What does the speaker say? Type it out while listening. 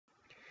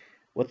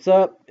What's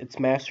up? It's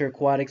Master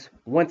Aquatics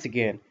once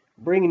again,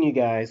 bringing you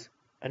guys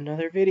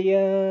another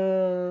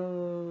video.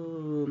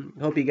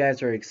 Hope you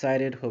guys are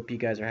excited. Hope you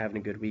guys are having a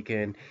good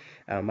weekend.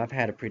 I've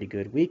had a pretty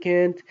good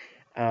weekend.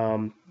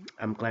 Um,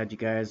 I'm glad you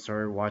guys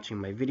are watching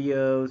my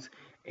videos.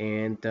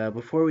 And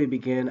before we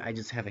begin, I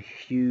just have a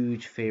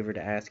huge favor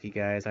to ask you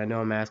guys. I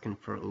know I'm asking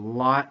for a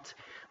lot,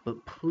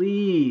 but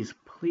please,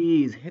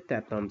 please hit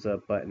that thumbs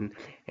up button.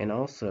 And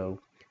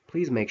also,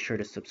 please make sure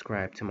to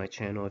subscribe to my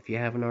channel if you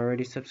haven't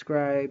already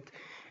subscribed,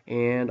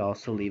 and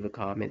also leave a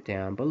comment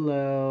down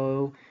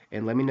below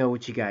and let me know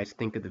what you guys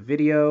think of the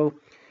video,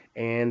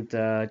 and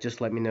just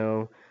let me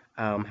know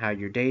how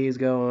your day is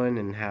going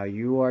and how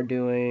you are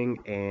doing,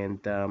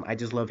 and I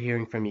just love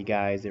hearing from you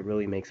guys. It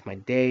really makes my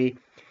day.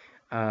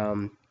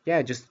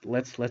 Yeah, just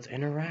let's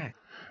interact.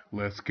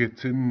 Let's get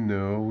to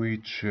know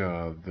each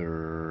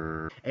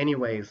other.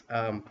 Anyways,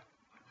 all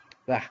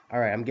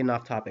right, I'm getting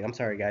off topic. I'm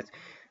sorry, guys.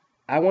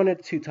 I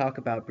wanted to talk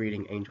about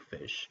breeding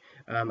angelfish.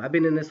 I've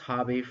been in this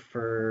hobby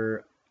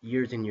for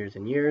years and years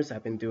and years.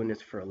 I've been doing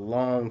this for a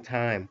long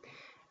time,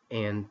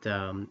 and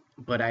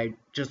but I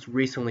just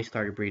recently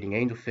started breeding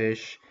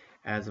angelfish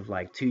as of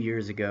like 2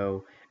 years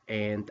ago,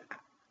 and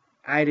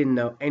I didn't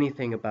know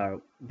anything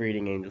about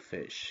breeding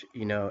angelfish.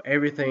 You know,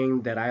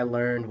 everything that I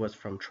learned was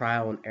from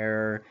trial and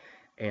error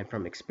and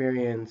from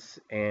experience,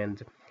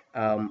 and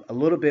a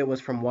little bit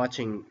was from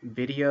watching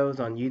videos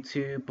on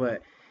YouTube,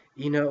 but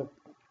you know,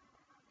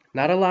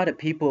 not a lot of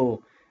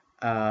people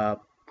uh,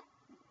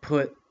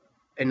 put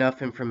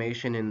enough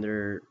information in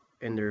their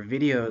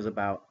videos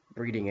about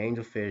breeding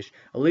angelfish.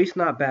 At least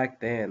not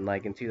back then,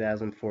 like in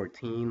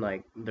 2014,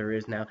 like there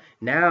is now.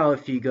 Now,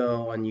 if you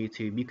go on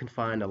YouTube, you can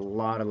find a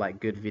lot of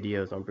like good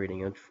videos on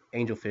breeding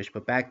angelfish.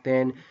 But back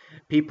then,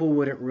 people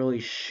wouldn't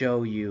really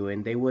show you,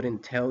 and they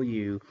wouldn't tell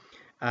you,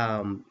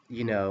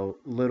 you know,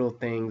 little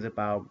things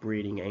about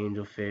breeding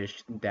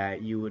angelfish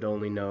that you would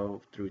only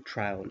know through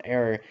trial and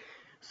error.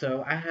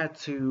 So I had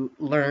to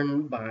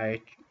learn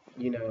by,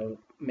 you know,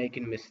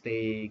 making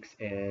mistakes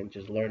and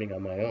just learning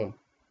on my own.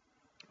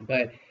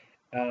 But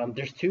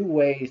there's two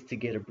ways to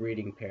get a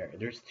breeding pair.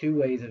 There's two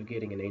ways of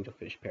getting an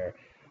angelfish pair.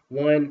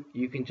 One,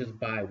 you can just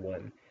buy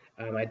one.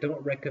 I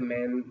don't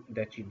recommend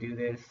that you do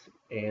this,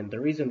 and the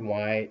reason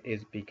why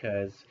is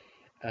because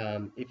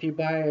if you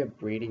buy a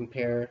breeding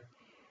pair,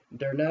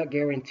 they're not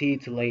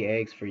guaranteed to lay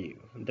eggs for you.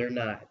 They're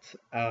not.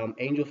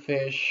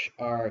 Angelfish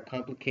are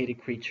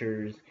complicated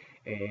creatures,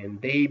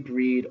 and they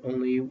breed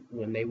only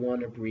when they want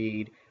to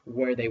breed,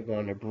 where they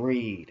want to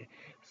breed.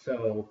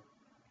 So,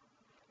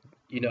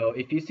 you know,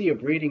 if you see a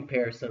breeding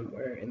pair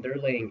somewhere and they're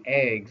laying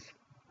eggs,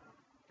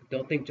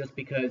 don't think just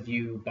because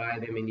you buy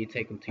them and you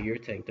take them to your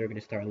tank, they're going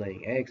to start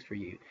laying eggs for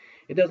you.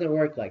 It doesn't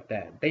work like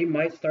that. They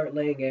might start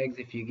laying eggs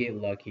if you get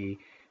lucky,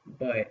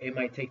 but it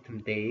might take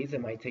them days,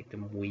 it might take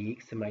them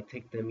weeks, it might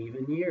take them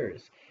even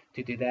years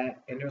to do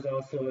that. And there's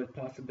also a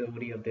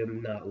possibility of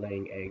them not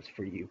laying eggs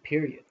for you,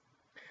 period.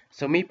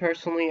 So, me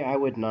personally, I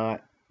would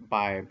not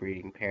buy a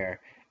breeding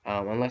pair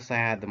unless I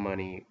had the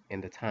money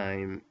and the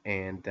time,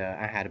 and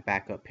I had a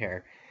backup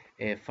pair.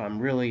 If I'm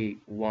really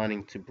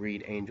wanting to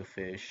breed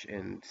angelfish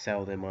and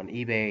sell them on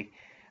eBay,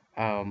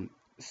 um,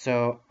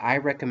 so I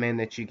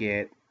recommend that you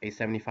get a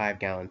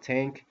 75-gallon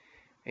tank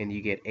and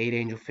you get 8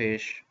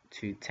 angelfish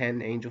to 10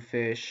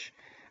 angelfish,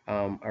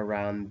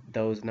 around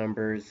those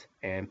numbers,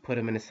 and put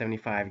them in a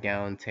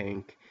 75-gallon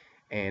tank,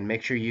 and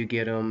make sure you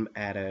get them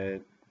at a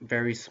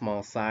very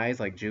small size,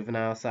 like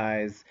juvenile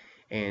size,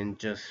 and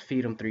just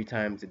feed them 3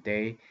 times a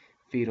day.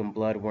 Feed them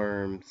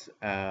bloodworms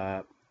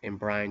and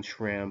brine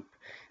shrimp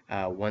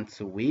once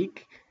a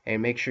week,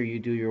 and make sure you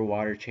do your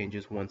water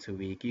changes once a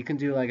week. You can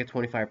do like a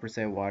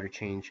 25% water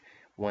change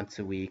once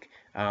a week.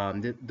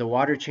 The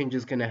water change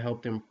is going to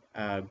help them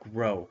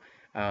grow,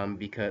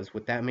 because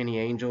with that many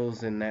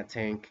angels in that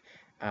tank,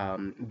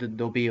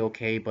 they'll be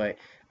okay. But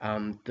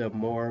the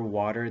more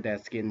water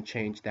that's getting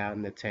changed out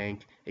in the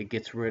tank, it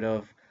gets rid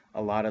of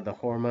a lot of the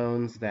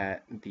hormones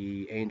that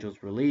the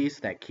angels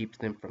release that keeps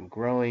them from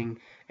growing,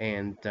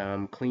 and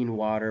clean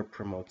water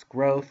promotes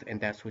growth,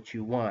 and that's what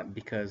you want,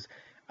 because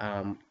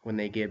when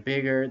they get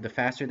bigger, the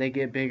faster they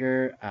get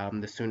bigger,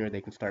 the sooner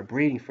they can start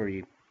breeding for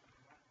you.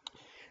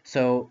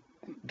 So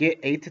get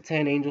 8 to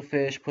 10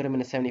 angelfish, put them in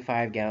a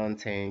 75-gallon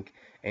tank,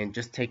 and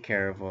just take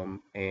care of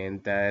them.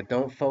 And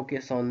don't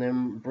focus on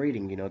them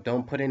breeding. You know,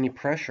 don't put any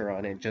pressure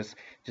on it. Just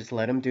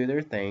let them do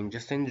their thing.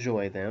 Just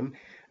enjoy them.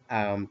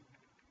 Um,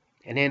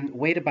 and then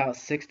wait about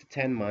 6 to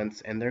 10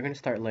 months, and they're gonna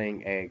start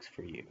laying eggs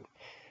for you.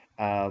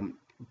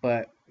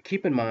 But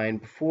keep in mind,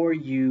 before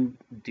you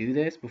do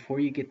this, before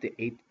you get the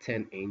 8 to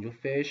 10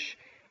 angelfish,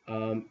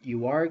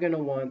 you are going to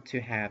want to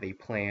have a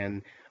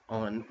plan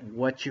on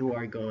what you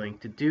are going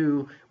to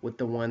do with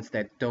the ones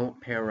that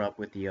don't pair up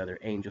with the other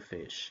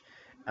angelfish.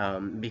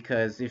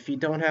 Because if you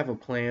don't have a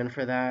plan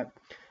for that,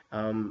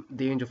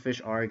 the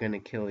angelfish are going to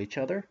kill each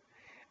other,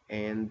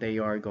 and they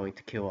are going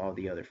to kill all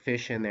the other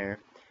fish in there.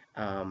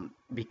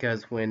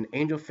 Because when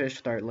angelfish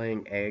start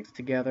laying eggs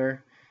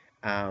together,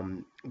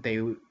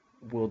 they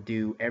will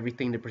do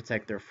everything to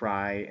protect their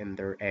fry and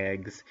their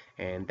eggs,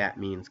 and that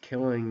means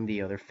killing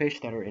the other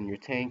fish that are in your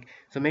tank.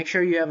 So make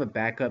sure you have a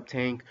backup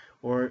tank,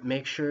 or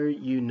make sure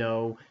you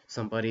know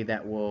somebody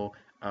that will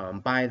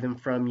buy them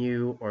from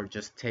you or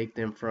just take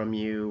them from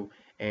you,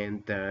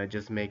 and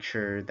just make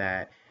sure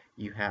that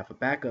you have a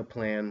backup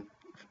plan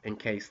in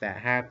case that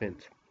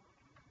happens.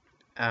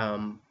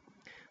 Um,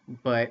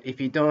 but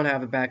if you don't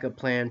have a backup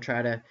plan,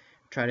 try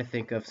to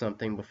think of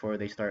something before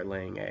they start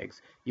laying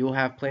eggs. You will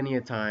have plenty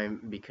of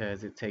time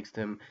because it takes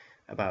them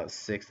about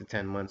 6 to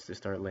 10 months to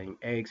start laying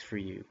eggs for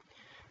you.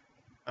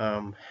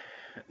 Um,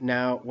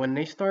 Now, when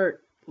they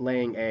start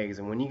laying eggs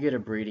and when you get a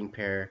breeding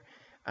pair,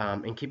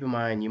 and keep in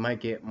mind you might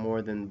get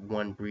more than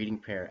one breeding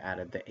pair out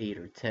of the 8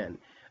 or 10.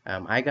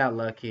 I got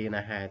lucky and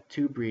I had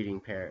two breeding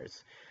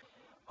pairs.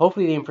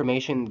 Hopefully the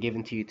information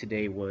given to you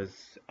today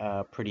was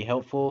pretty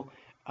helpful.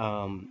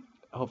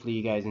 Hopefully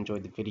you guys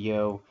enjoyed the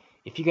video.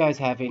 If you guys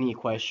have any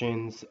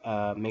questions,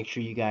 make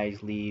sure you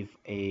guys leave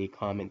a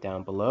comment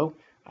down below.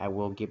 I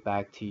will get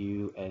back to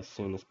you as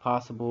soon as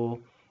possible.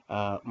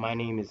 My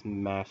name is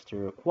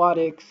Master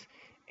Aquatics,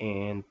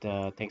 and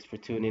thanks for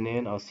tuning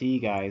in. I'll see you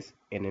guys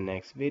in the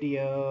next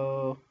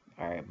video.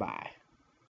 All right, bye.